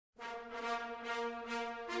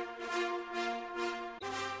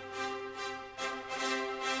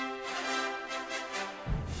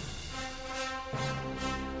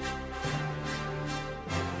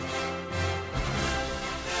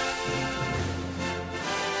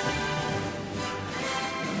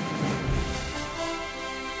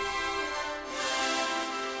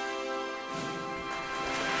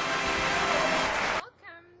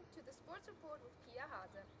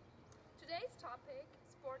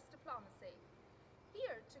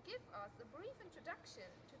give us a brief introduction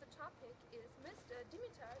to the topic is Mr.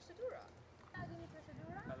 Dimitar Shadura. Hello, Dimitar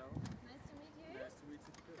Shadura. Hello. Nice to meet you. Nice to meet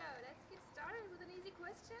you too. So let's get started with an easy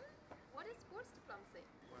question. What is sports diplomacy?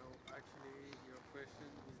 Well, actually, your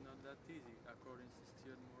question is not that easy. According to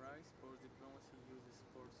Stuart Murray, sports diplomacy uses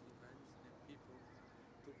sports events and people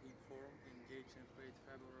to inform, engage, and create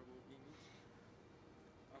favorable image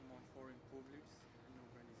among foreign publics and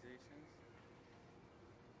organizations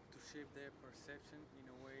to shape their perception in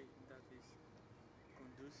a way that is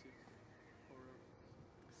conducive for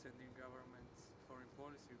sending governments' foreign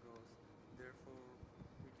policy goals. Therefore,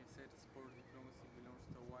 we can say that sports diplomacy belongs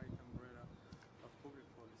to a wide umbrella of public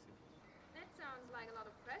policy. That sounds like a lot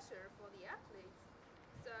of pressure for the athletes.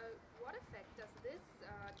 So what effect does this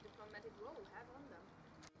diplomatic role have on them?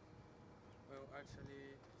 Well,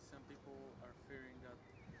 actually, some people are fearing that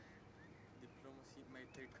diplomacy may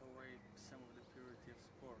take away some of the purity of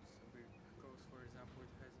sports because, for example,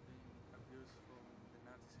 it has been abused from the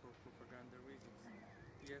Nazis for propaganda reasons.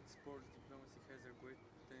 Yet, sports diplomacy has a great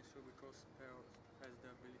potential because sport has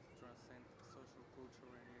the ability to transcend social,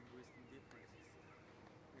 cultural, and linguistic differences.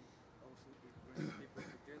 And also, it brings people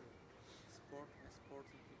together. Sport and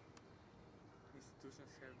sporting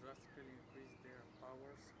institutions have drastically increased their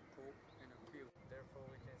powers, scope, and appeal. Therefore,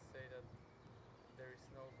 we can say that there is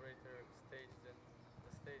no greater stage than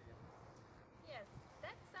the stadium. Yes,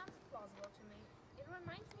 that sounds plausible to me. It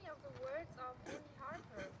reminds me of the words of Andy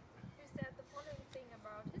Harper, who said the following thing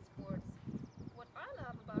about his sports. What I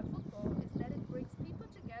love about football is that it brings people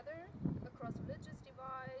together across religious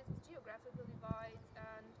divides, geographical divides,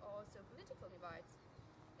 and also political divides.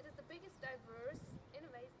 It is the biggest diverse,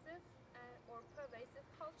 innovative, or pervasive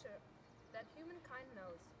culture that humankind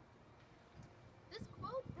knows. This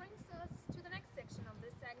quote brings us to the next section of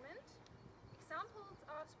this segment, examples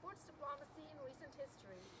of sports diplomacy in recent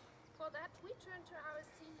history. For that, we turn to our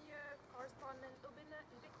senior correspondent, Ubina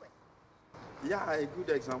Ibekwe. Yeah, a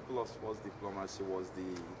good example of sports diplomacy was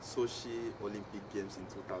the Sochi Olympic Games in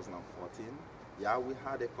 2014. Yeah, we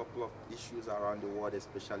had a couple of issues around the world,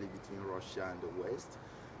 especially between Russia and the West.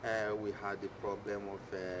 We had the problem of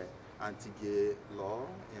anti-gay law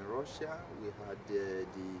in Russia. We had the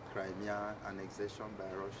Crimea annexation by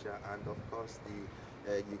Russia, and of course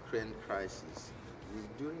the Ukraine crisis.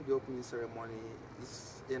 During the opening ceremony,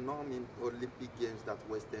 it's a norm in Olympic Games that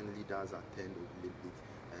Western leaders attend Olympic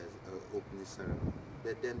opening ceremony,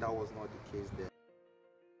 but then that was not the case then.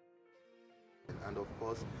 And of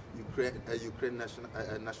course, Ukraine national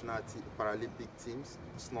Paralympic teams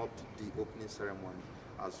snubbed the opening ceremony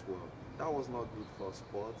as well. That was not good for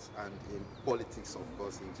sports and in politics, of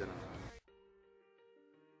course, in general.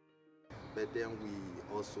 But then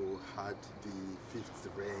we also had the fifth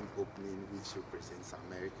ring opening, which represents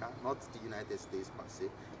America, not the United States per se,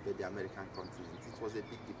 but the American continent. It was a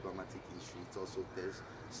big diplomatic issue. It also tells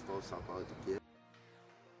stuff about the game.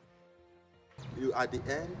 At the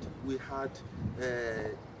end, we had,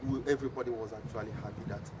 everybody was actually happy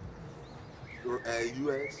that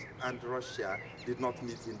US and Russia did not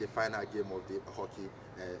meet in the final game of the hockey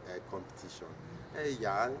competition.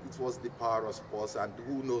 Yeah, it was the power of sports, and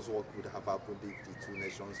who knows what would have happened if the two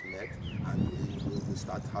nations met and we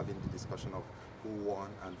start having the discussion of who won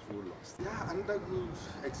and who lost. Yeah, another good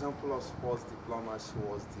example of sports diplomacy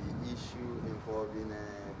was the issue involving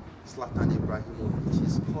Zlatan Ibrahimovic. He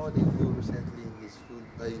scored a goal recently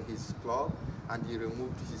in his club, and he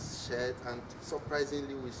removed his shirt, and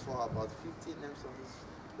surprisingly we saw about 15 names on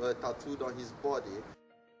his, tattooed on his body.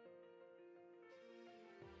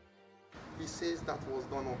 He says that was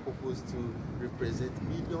done on purpose to represent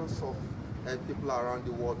millions of people around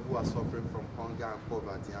the world who are suffering from hunger and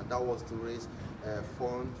poverty, and that was to raise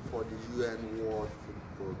funds for the UN World Food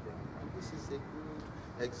Program. And this is a good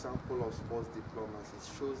example of sports diplomacy. It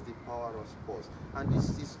shows the power of sports, and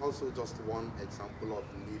this is also just one example of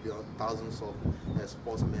thousands of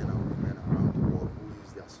sportsmen and women around the world who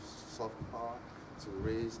use their soft power to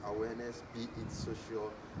raise awareness, be it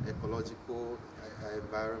social, ecological,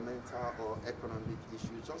 environmental, or economic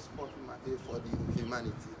issues, just for the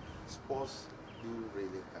humanity. Sports do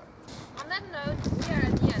really help. On that note, we are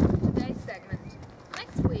at the end of today's segment.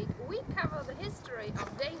 Next week, we cover the history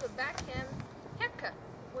of David Beckham's haircut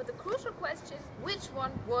with the crucial question, which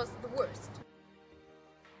one was the worst?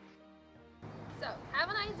 So, have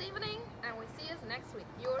a nice evening, and we'll see you next week.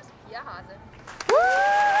 Yours, Pia Hase.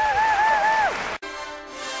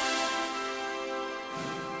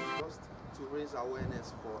 Just to raise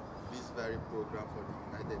awareness for this very program for the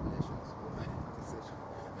United Nations.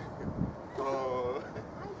 So,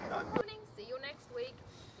 Good evening, see you next week.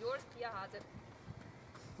 Yours, Pia Hase.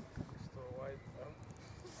 Mr. White,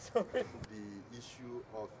 sorry. The issue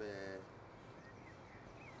of